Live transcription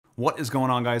What is going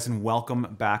on, guys, and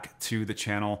welcome back to the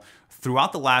channel.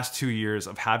 Throughout the last 2 years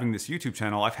of having this YouTube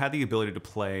channel, I've had the ability to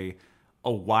play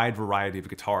a wide variety of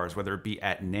guitars, whether it be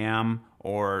at NAMM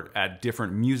or at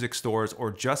different music stores or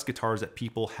just guitars that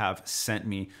people have sent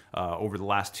me over the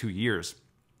last 2 years.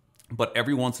 But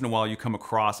every once in a while you come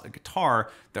across a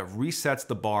guitar that resets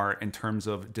the bar in terms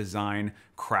of design,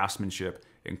 craftsmanship,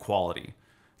 and quality.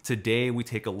 Today we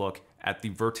take a look at the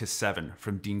Virtus 7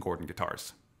 from Dean Gordon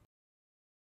Guitars.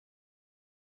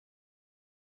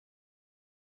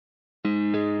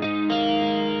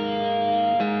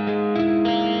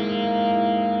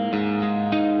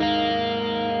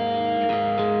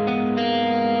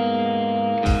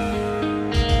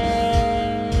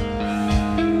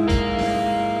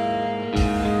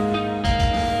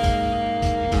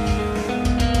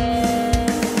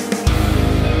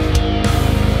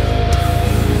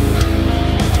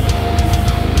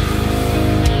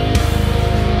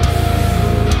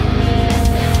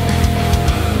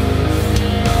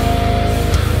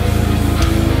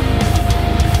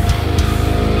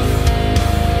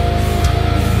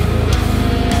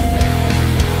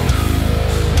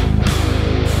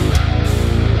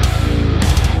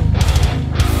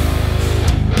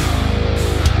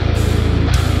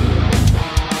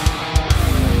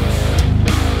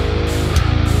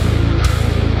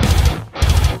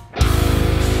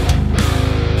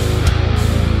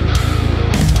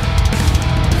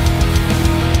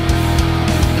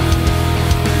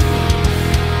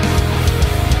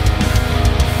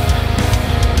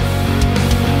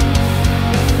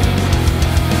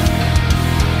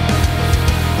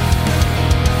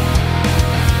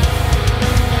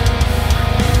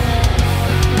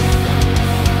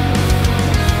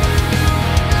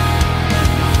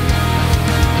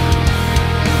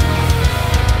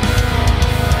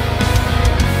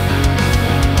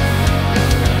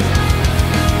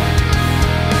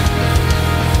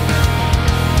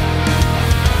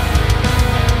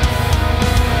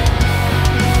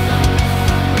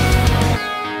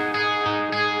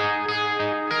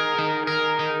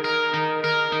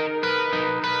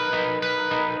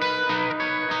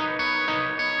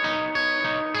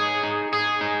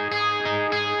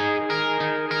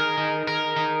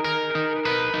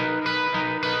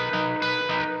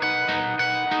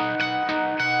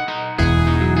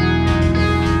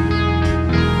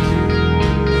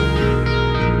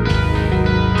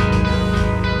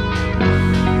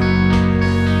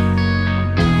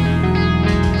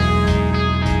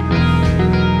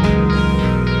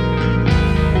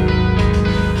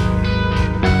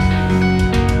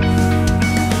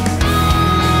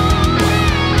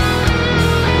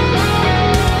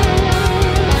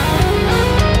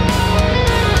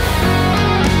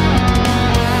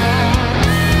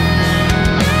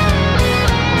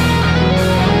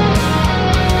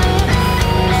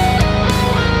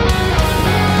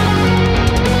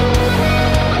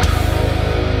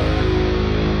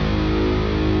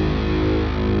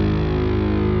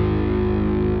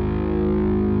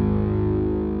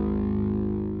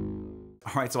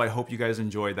 All right, so I hope you guys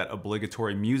enjoyed that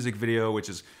obligatory music video, which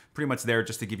is pretty much there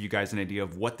just to give you guys an idea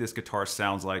of what this guitar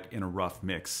sounds like in a rough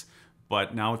mix.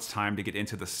 But now it's time to get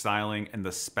into the styling and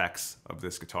the specs of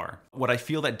this guitar. What I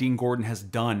feel that Dean Gordon has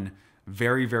done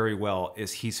very, very well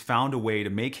is he's found a way to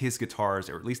make his guitars,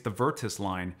 or at least the Virtus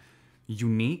line,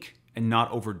 unique and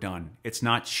not overdone. It's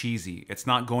not cheesy. It's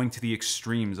not going to the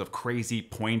extremes of crazy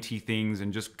pointy things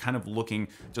and just kind of looking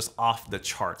just off the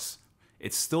charts.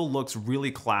 It still looks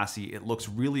really classy, it looks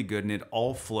really good, and it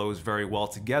all flows very well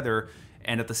together.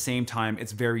 And at the same time,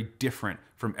 it's very different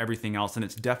from everything else, and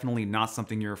it's definitely not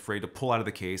something you're afraid to pull out of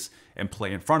the case and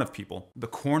play in front of people. The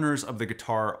corners of the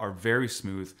guitar are very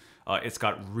smooth. It's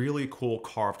got really cool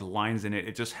carved lines in it.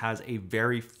 It just has a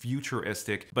very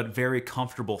futuristic but very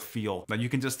comfortable feel. Now you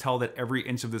can just tell that every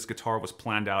inch of this guitar was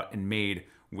planned out and made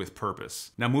with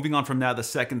purpose. Now moving on from that, the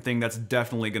second thing that's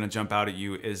definitely gonna jump out at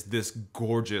you is this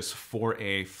gorgeous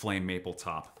 4A flame maple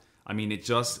top. I mean, it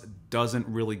just doesn't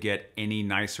really get any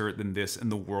nicer than this in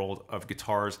the world of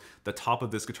guitars. The top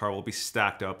of this guitar will be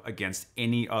stacked up against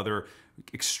any other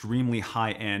extremely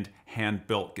high-end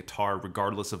hand-built guitar,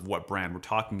 regardless of what brand we're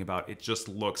talking about. It just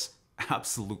looks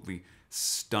absolutely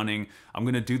stunning. I'm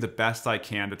gonna do the best I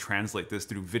can to translate this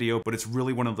through video, but it's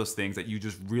really one of those things that you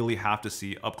just really have to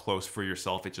see up close for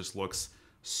yourself. It just looks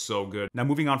so good. Now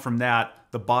moving on from that,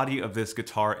 the body of this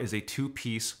guitar is a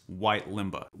two-piece white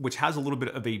limba, which has a little bit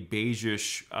of a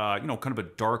beigeish, kind of a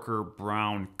darker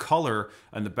brown color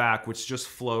in the back, which just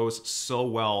flows so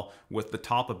well with the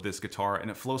top of this guitar,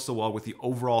 and it flows so well with the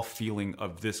overall feeling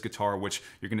of this guitar, which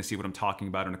you're gonna see what I'm talking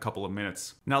about in a couple of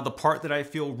minutes. Now, the part that I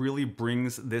feel really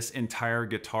brings this entire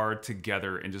guitar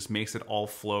together and just makes it all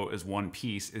flow as one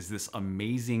piece is this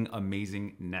amazing,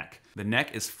 amazing neck. The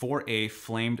neck is for a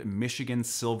flamed Michigan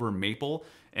silver maple,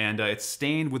 and it's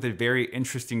stained with a very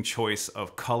interesting choice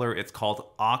of color. It's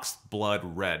called ox blood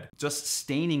red. Just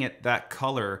staining it that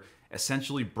color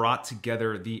essentially brought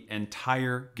together the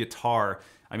entire guitar.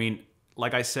 I mean,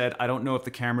 like I said, I don't know if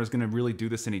the camera is going to really do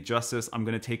this any justice. I'm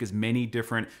going to take as many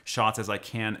different shots as I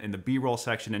can in the B-roll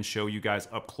section and show you guys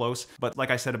up close. But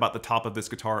like I said about the top of this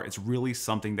guitar, it's really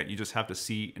something that you just have to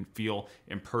see and feel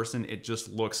in person. It just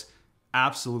looks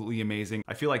absolutely amazing.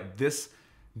 I feel like this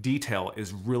detail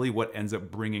is really what ends up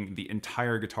bringing the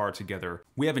entire guitar together.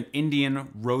 We have an Indian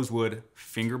rosewood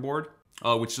fingerboard,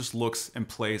 which just looks and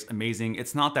plays amazing.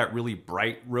 It's not that really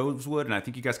bright rosewood, and I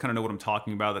think you guys kind of know what I'm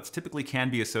talking about. That's typically can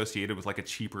be associated with like a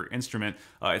cheaper instrument.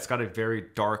 It's got a very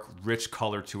dark, rich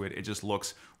color to it. It just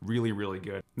looks really, really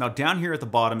good. Now down here at the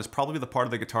bottom is probably the part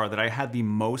of the guitar that I had the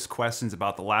most questions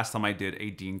about the last time I did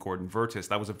a Dean Gordon Virtus.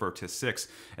 That was a Virtus 6,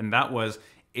 and that was,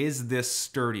 is this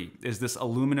sturdy? Is this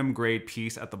aluminum grade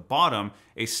piece at the bottom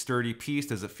a sturdy piece?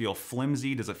 Does it feel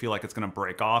flimsy? Does it feel like it's gonna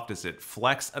break off? Does it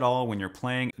flex at all when you're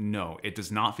playing? No, it does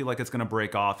not feel like it's gonna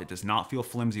break off. It does not feel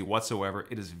flimsy whatsoever.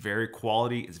 It is very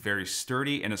quality, it's very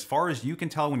sturdy, and as far as you can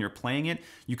tell when you're playing it,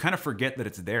 you kind of forget that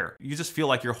it's there. You just feel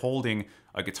like you're holding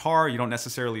a guitar. You don't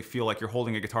necessarily feel like you're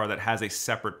holding a guitar that has a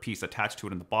separate piece attached to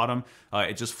it in the bottom.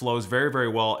 It just flows very, very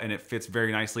well, and it fits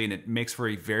very nicely, and it makes for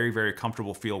a very, very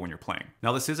comfortable feel when you're playing.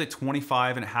 Now this is a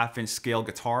 25.5-inch scale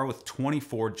guitar with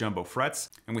 24 jumbo frets,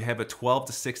 and we have a 12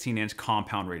 to 16-inch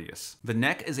compound radius. The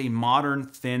neck is a modern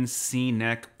thin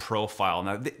C-neck profile.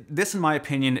 Now this, in my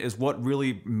opinion, is what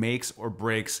really makes or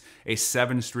breaks a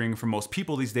 7-string for most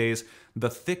people these days. The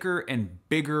thicker and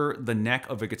bigger the neck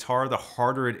of a guitar, the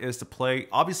harder it is to play,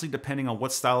 obviously depending on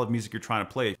what style of music you're trying to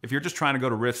play. If you're just trying to go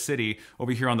to Riff City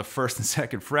over here on the 1st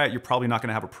and 2nd fret, you're probably not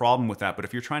gonna have a problem with that. But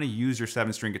if you're trying to use your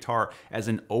 7-string guitar as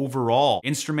an overall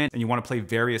instrument and you wanna play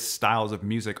various styles of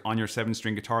music on your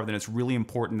 7-string guitar, then it's really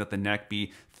important that the neck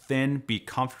be thin, be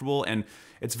comfortable, and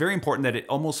it's very important that it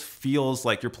almost feels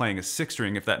like you're playing a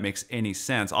 6-string, if that makes any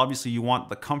sense. Obviously, you want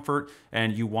the comfort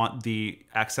and you want the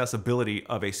accessibility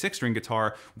of a 6-string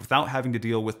guitar without having to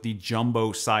deal with the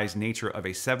jumbo size nature of a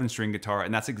 7-string guitar,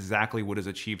 and that's exactly what is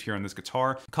achieved here on this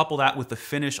guitar. Couple that with the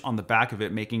finish on the back of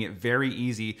it, making it very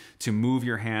easy to move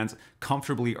your hands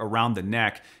comfortably around the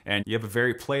neck, and you have a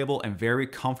very playable and very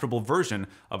comfortable version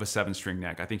of a 7-string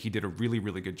neck. I think he did a really,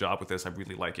 really good job with this. I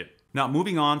really like it. Now,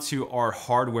 moving on to our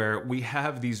hardware, we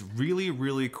have these really,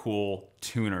 really cool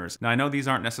tuners. Now, I know these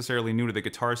aren't necessarily new to the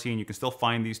guitar scene. You can still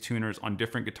find these tuners on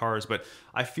different guitars, but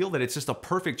I feel that it's just a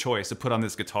perfect choice to put on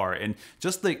this guitar. And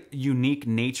just the unique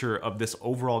nature of this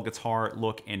overall guitar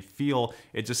look and feel,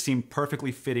 it just seemed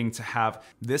perfectly fitting to have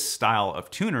this style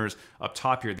of tuners up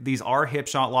top here. These are hip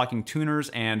shot locking tuners,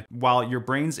 and while your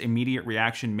brain's immediate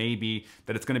reaction may be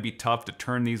that it's gonna be tough to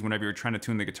turn these whenever you're trying to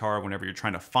tune the guitar, whenever you're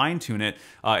trying to fine tune it,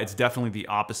 it's definitely the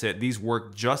opposite. These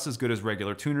work just as good as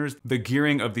regular tuners. The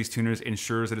gearing of these tuners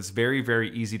ensures that it's very,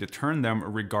 very easy to turn them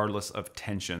regardless of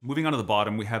tension. Moving on to the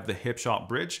bottom, we have the Hipshot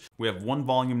bridge. We have one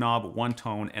volume knob, one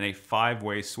tone, and a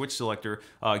 5-way switch selector,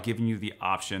 giving you the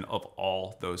option of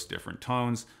all those different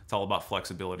tones. It's all about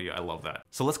flexibility. I love that.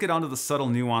 So let's get on to the subtle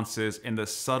nuances and the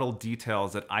subtle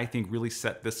details that I think really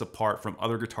set this apart from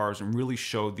other guitars and really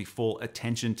showed the full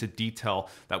attention to detail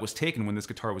that was taken when this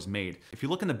guitar was made. If you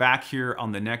look in the back here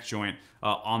on the neck joint,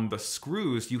 on the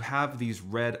screws, you have these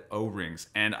red O-rings,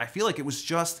 and I feel like it was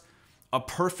just a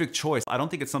perfect choice. I don't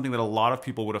think it's something that a lot of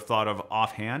people would have thought of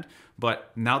offhand,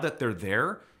 but now that they're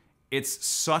there, it's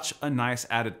such a nice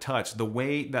added touch. The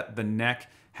way that the neck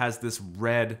has this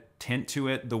red tint to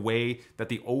it, the way that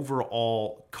the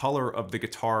overall color of the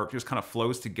guitar just kind of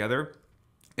flows together,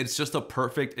 it's just a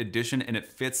perfect addition, and it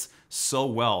fits so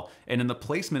well. And in the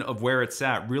placement of where it's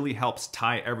at really helps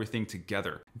tie everything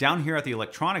together. Down here at the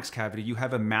electronics cavity, you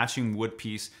have a matching wood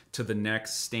piece to the neck,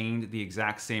 stained the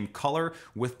exact same color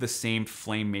with the same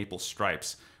flame maple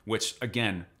stripes, which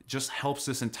again, just helps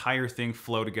this entire thing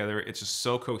flow together. It's just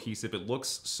so cohesive. It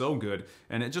looks so good.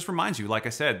 And it just reminds you, like I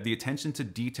said, the attention to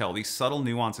detail, these subtle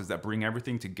nuances that bring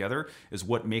everything together is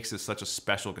what makes this such a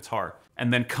special guitar.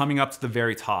 And then coming up to the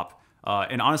very top,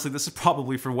 and honestly, this is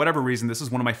probably, for whatever reason, this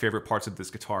is one of my favorite parts of this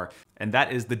guitar, and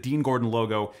that is the Dean Gordon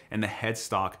logo and the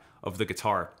headstock of the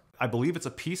guitar. I believe it's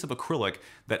a piece of acrylic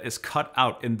that is cut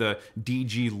out in the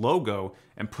DG logo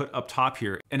and put up top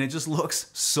here. And it just looks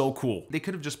so cool. They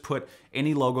could have just put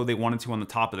any logo they wanted to on the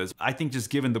top of this. I think just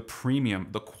given the premium,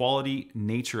 the quality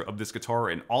nature of this guitar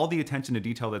and all the attention to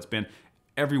detail that's been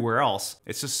everywhere else,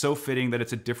 it's just so fitting that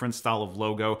it's a different style of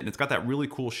logo. And it's got that really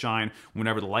cool shine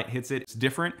whenever the light hits it. It's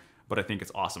different, but I think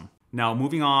it's awesome. Now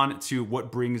moving on to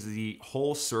what brings the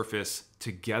whole surface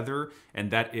together,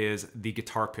 and that is the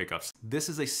guitar pickups. This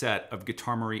is a set of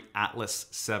Guitarmery Atlas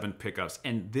 7 pickups,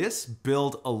 and this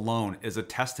build alone is a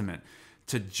testament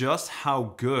to just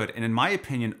how good, and in my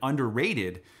opinion,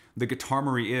 underrated the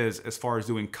Guitarmery is as far as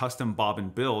doing custom bobbin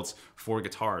builds for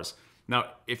guitars. Now,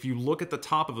 if you look at the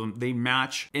top of them, they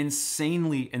match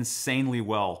insanely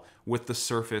well with the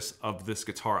surface of this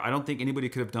guitar. I don't think anybody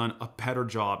could have done a better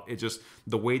job. It just,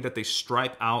 the way that they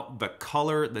stripe out, the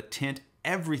color, the tint,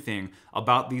 everything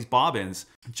about these bobbins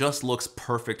just looks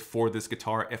perfect for this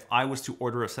guitar. If I was to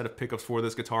order a set of pickups for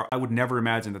this guitar, I would never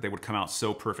imagine that they would come out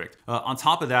so perfect. On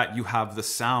top of that, you have the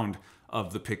sound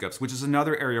of the pickups, which is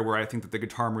another area where I think that the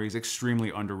Guitarmery is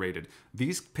extremely underrated.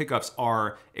 These pickups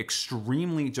are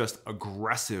extremely just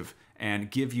aggressive and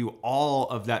give you all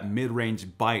of that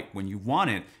mid-range bite when you want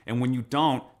it, and when you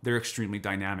don't, they're extremely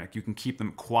dynamic. You can keep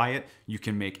them quiet, you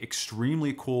can make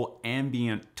extremely cool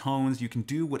ambient tones, you can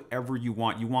do whatever you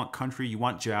want. You want country, you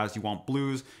want jazz, you want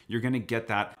blues, you're gonna get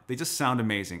that. They just sound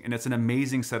amazing, and it's an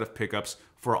amazing set of pickups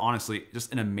for honestly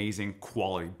just an amazing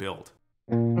quality build.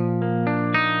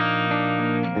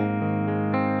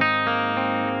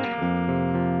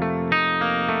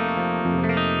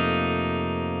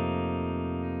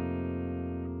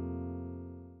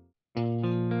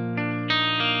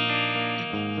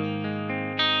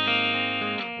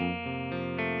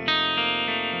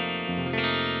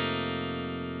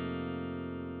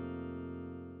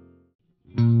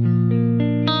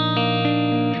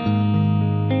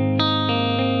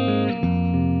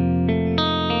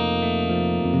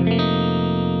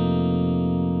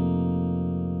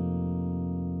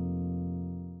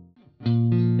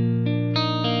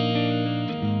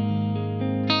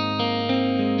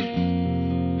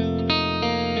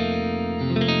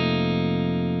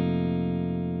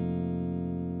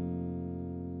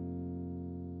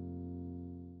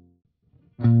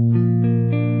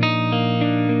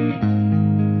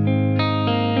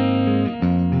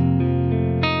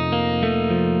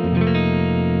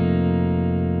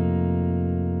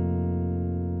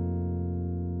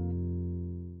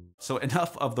 So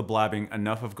enough of the blabbing,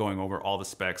 enough of going over all the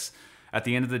specs. At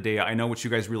the end of the day, I know what you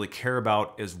guys really care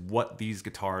about is what these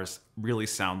guitars really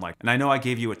sound like. And I know I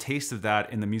gave you a taste of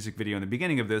that in the music video in the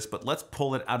beginning of this, but let's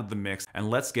pull it out of the mix and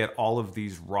let's get all of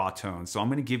these raw tones. So I'm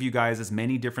gonna give you guys as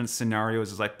many different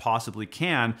scenarios as I possibly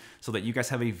can so that you guys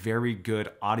have a very good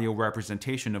audio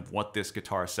representation of what this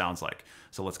guitar sounds like.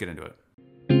 So let's get into it.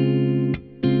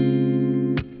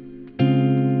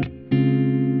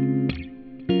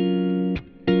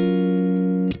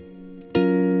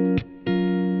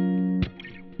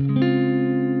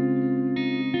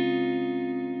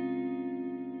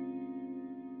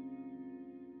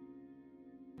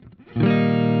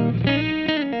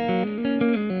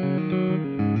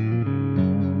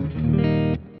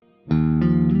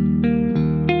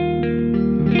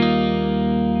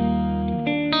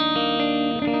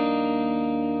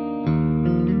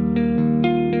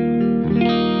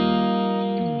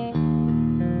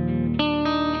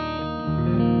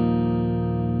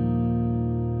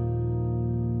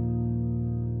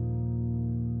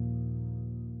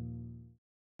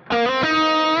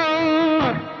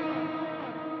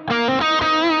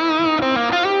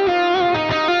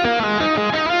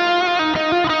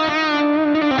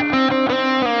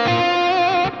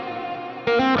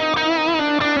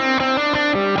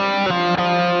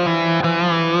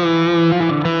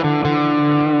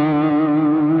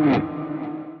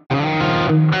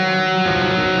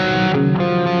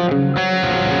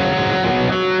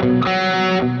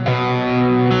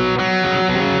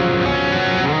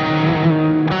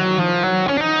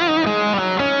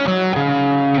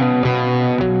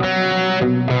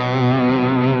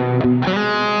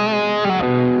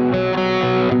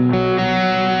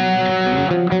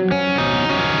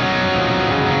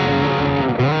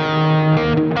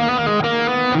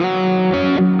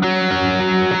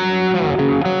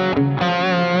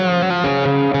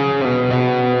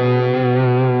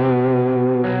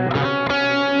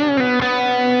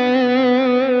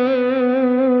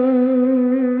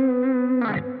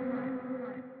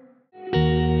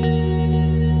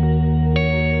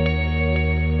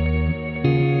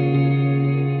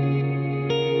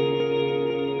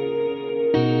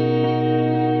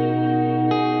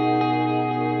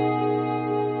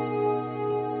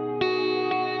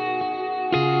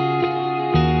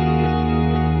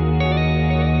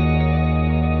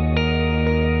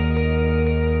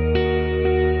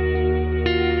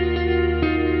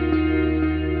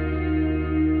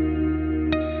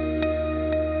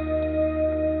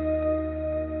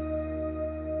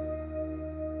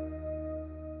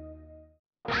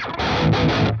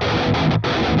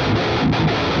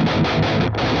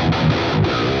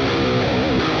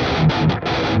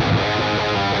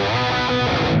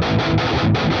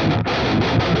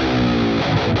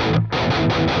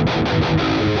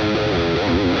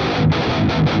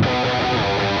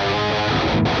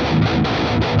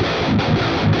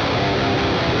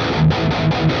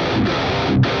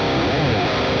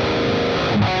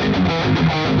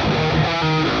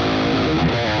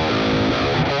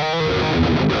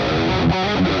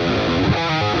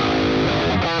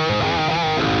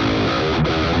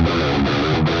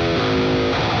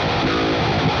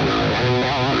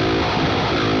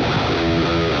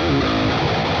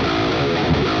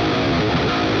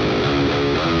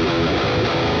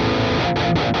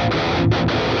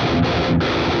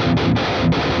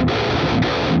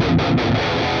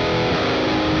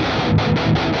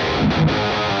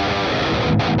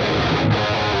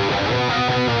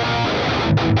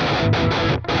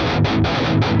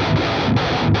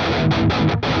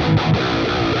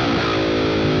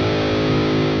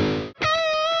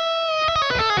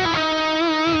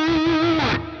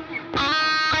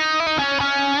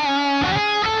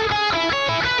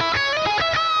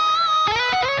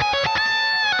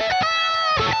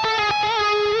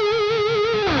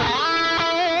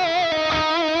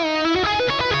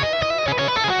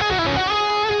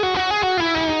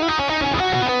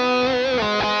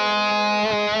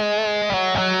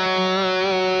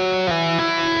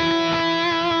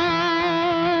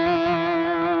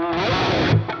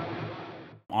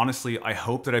 honestly, I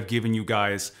hope that I've given you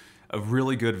guys a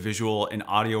really good visual and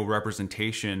audio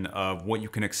representation of what you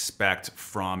can expect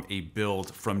from a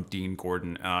build from Dean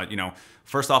Gordon. You know,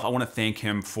 first off, I want to thank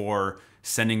him for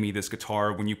sending me this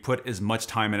guitar. When you put as much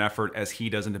time and effort as he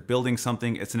does into building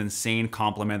something, it's an insane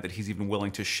compliment that he's even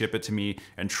willing to ship it to me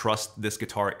and trust this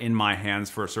guitar in my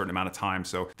hands for a certain amount of time.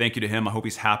 So thank you to him. I hope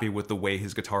he's happy with the way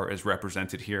his guitar is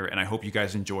represented here, and I hope you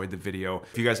guys enjoyed the video.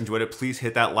 If you guys enjoyed it, please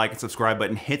hit that like and subscribe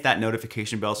button, hit that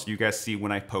notification bell so you guys see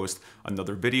when I post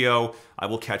another video. I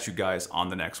will catch you guys on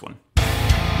the next one.